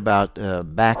we've heard about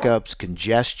backups,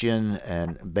 congestion,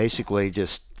 and basically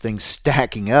just things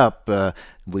stacking up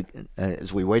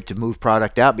as we wait to move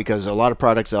product out, because a lot of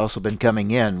products have also been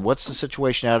coming in. What's the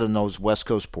situation out in those West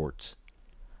Coast ports?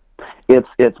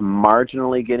 It's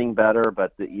marginally getting better,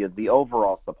 but the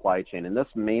overall supply chain, and this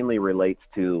mainly relates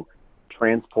to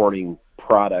transporting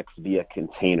products via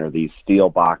container, these steel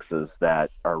boxes that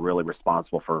are really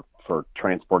responsible for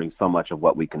transporting so much of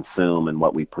what we consume and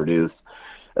what we produce.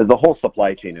 The whole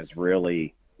supply chain is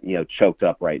really choked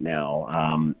up right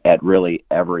now at really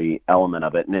every element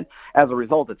of it. And as a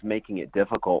result, it's making it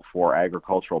difficult for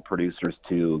agricultural producers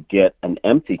to get an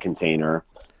empty container,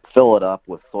 fill it up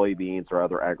with soybeans or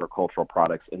other agricultural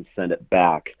products, and send it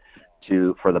back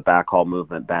for the backhaul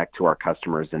movement back to our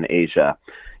customers in Asia.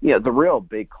 The real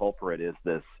big culprit is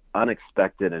this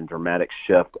unexpected and dramatic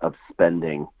shift of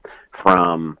spending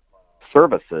from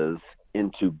services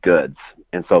into goods.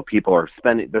 And so people are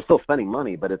they're still spending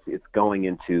money, but it's going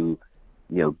into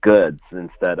goods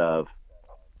instead of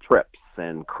trips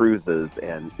and cruises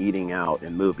and eating out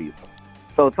and movies.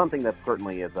 So it's something that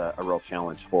certainly is a real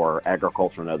challenge for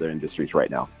agriculture and other industries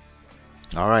right now.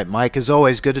 All right, Mike, as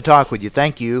always, good to talk with you.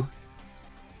 Thank you.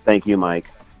 Thank you, Mike.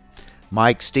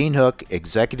 Mike Steenhoek,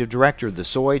 Executive Director of the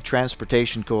Soy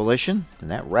Transportation Coalition. And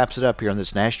that wraps it up here on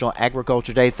this National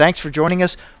Agriculture Day. Thanks for joining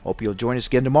us. Hope you'll join us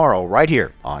again tomorrow right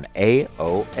here on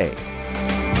AOA.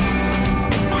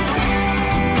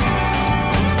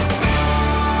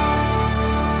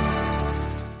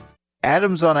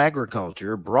 Adams on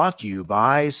Agriculture brought to you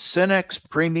by Cenex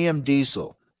Premium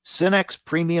Diesel. Cenex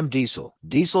Premium Diesel,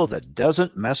 diesel that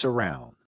doesn't mess around.